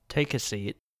Take a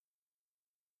seat.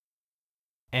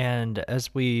 And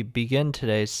as we begin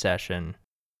today's session,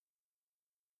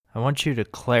 I want you to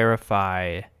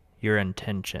clarify your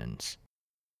intentions.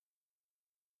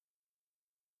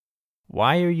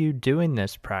 Why are you doing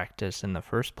this practice in the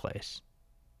first place?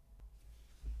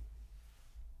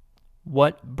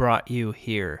 What brought you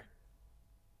here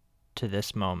to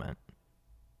this moment?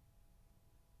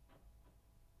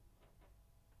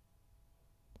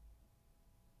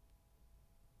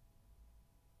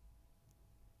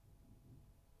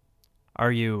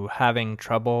 Are you having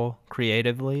trouble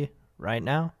creatively right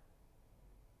now?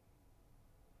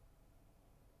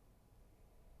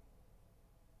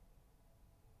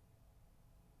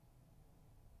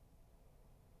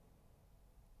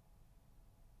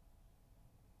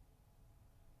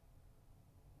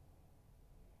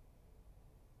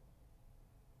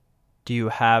 Do you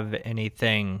have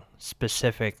anything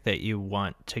specific that you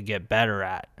want to get better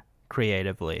at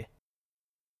creatively?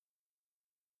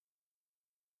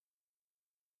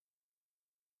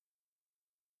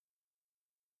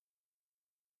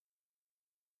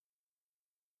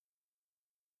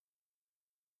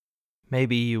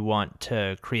 Maybe you want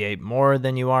to create more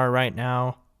than you are right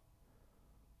now,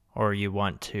 or you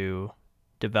want to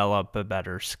develop a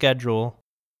better schedule.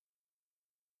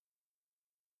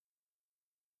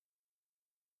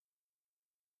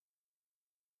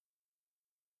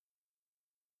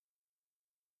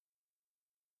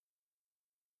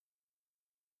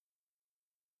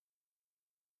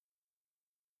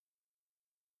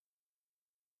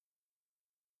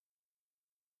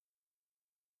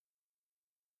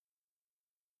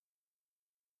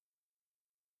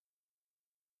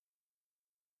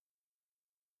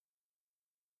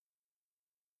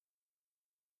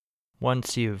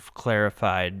 Once you've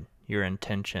clarified your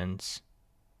intentions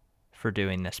for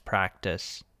doing this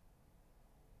practice,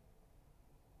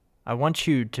 I want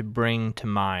you to bring to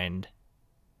mind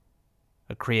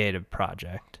a creative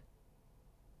project.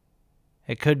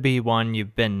 It could be one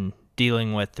you've been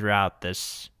dealing with throughout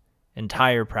this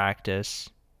entire practice,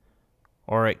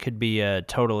 or it could be a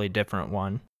totally different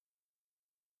one.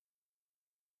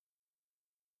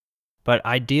 But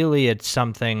ideally, it's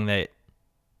something that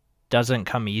doesn't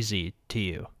come easy to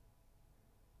you.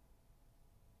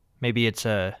 Maybe it's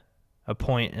a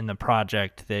point in the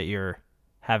project that you're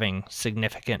having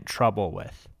significant trouble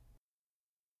with.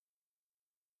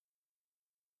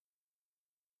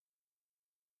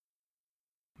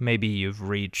 Maybe you've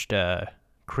reached a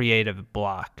creative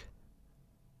block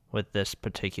with this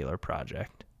particular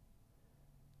project.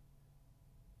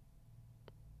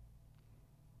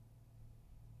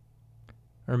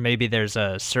 Or maybe there's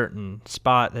a certain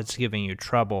spot that's giving you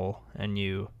trouble and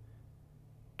you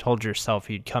told yourself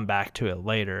you'd come back to it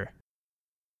later.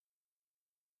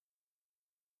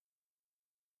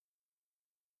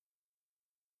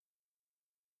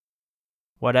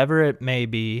 Whatever it may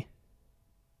be,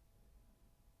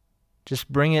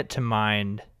 just bring it to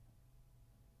mind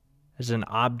as an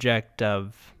object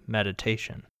of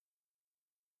meditation.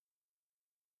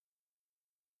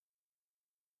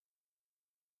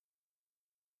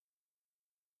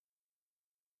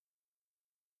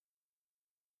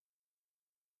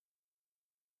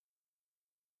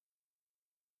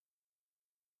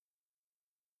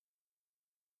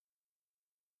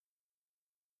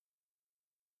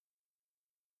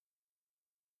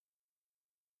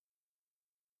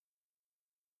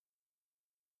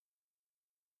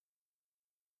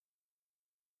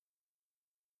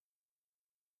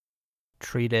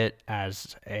 Treat it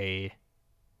as a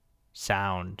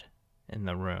sound in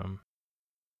the room,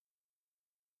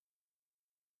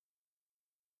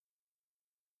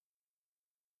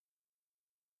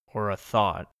 or a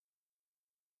thought,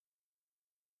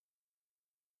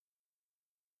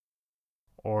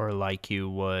 or like you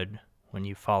would when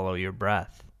you follow your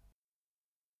breath.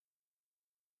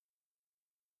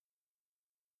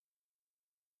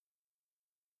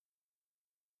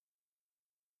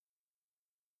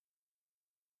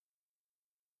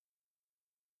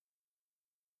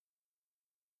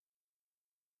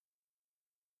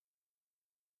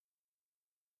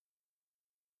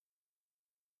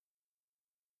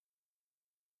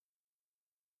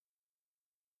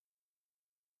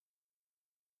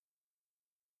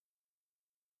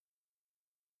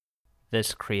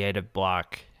 This creative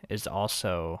block is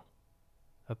also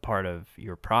a part of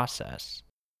your process.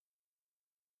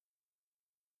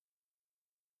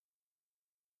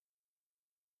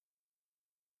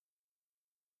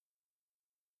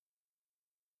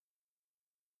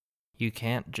 You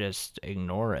can't just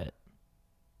ignore it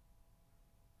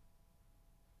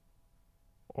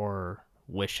or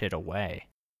wish it away.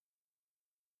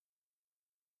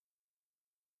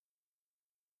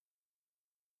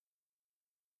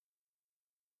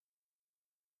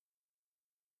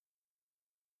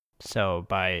 So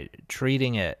by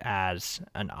treating it as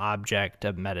an object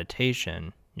of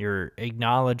meditation, you're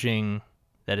acknowledging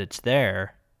that it's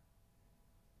there.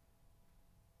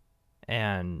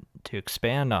 And to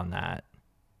expand on that,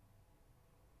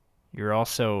 you're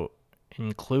also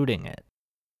including it.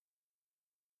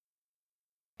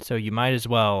 So you might as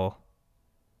well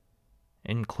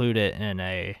include it in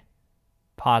a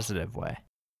positive way.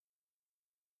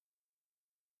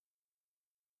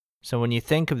 So when you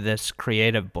think of this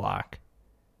creative block,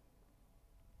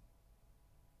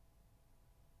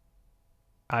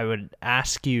 I would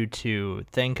ask you to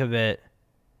think of it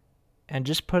and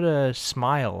just put a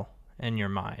smile in your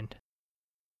mind.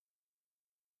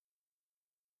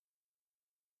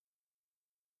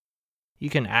 You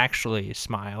can actually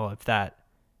smile if that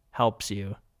helps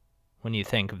you when you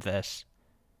think of this.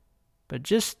 But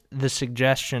just the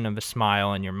suggestion of a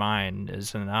smile in your mind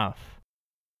is enough.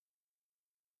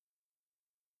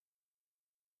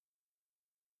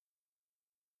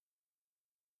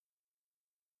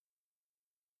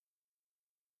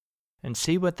 And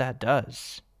see what that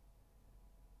does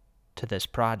to this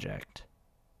project,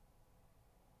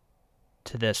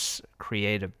 to this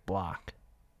creative block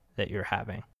that you're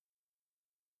having.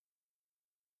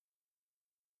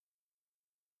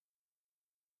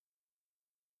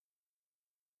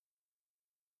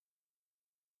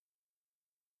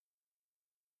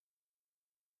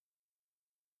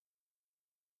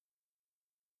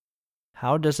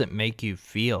 How does it make you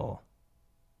feel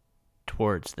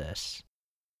towards this?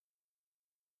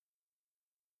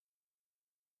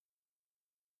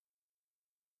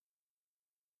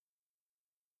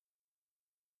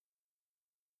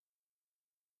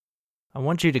 I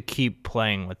want you to keep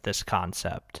playing with this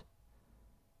concept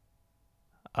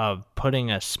of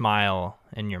putting a smile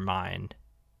in your mind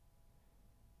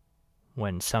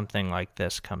when something like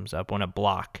this comes up, when a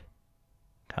block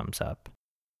comes up.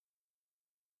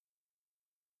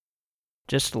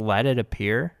 Just let it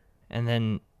appear and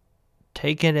then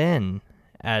take it in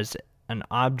as an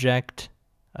object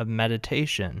of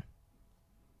meditation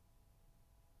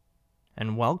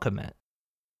and welcome it.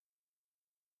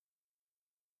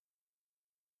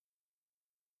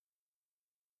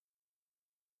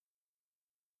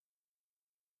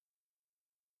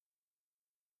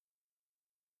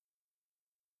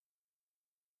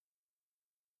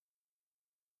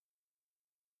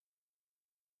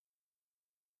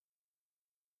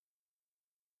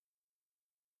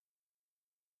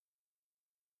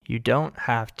 You don't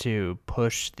have to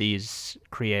push these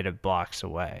creative blocks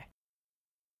away.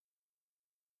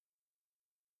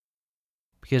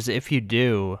 Because if you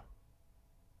do,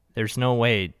 there's no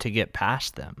way to get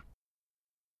past them.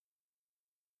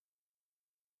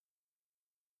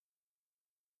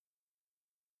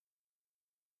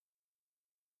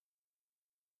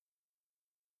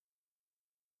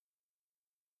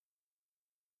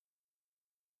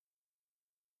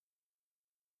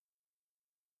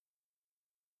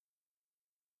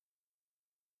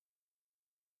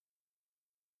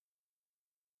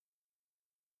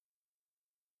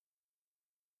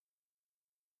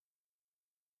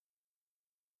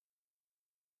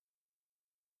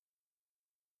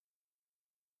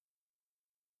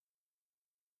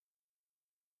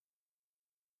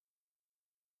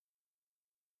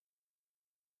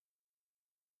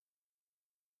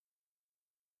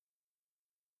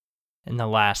 In the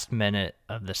last minute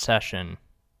of the session,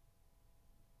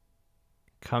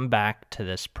 come back to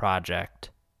this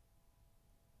project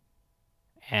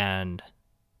and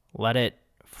let it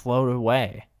float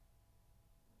away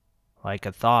like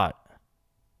a thought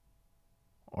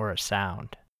or a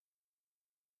sound.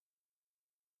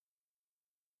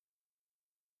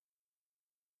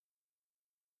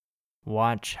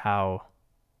 Watch how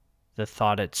the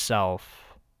thought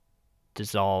itself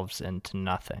dissolves into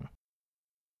nothing.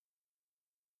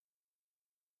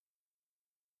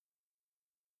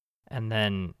 And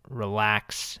then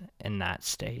relax in that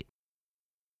state.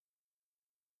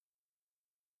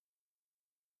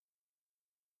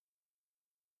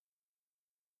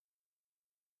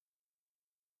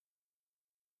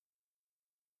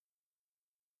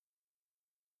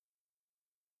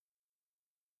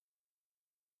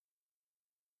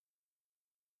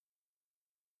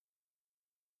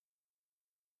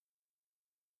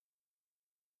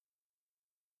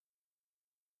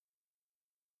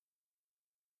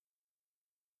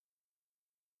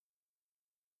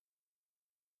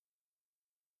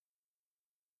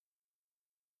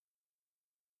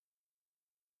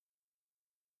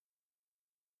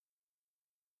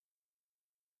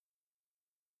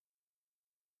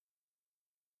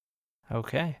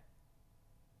 Okay.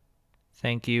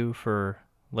 Thank you for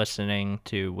listening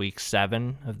to week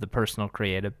 7 of the personal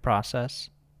creative process.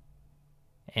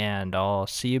 And I'll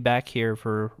see you back here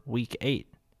for week 8.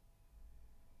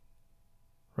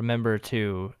 Remember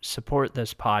to support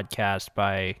this podcast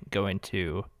by going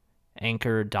to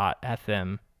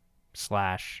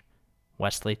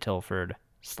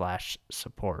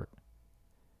anchor.fm/WesleyTilford/support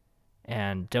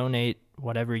and donate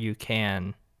whatever you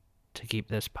can to keep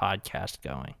this podcast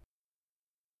going.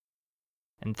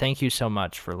 And thank you so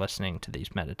much for listening to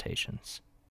these meditations.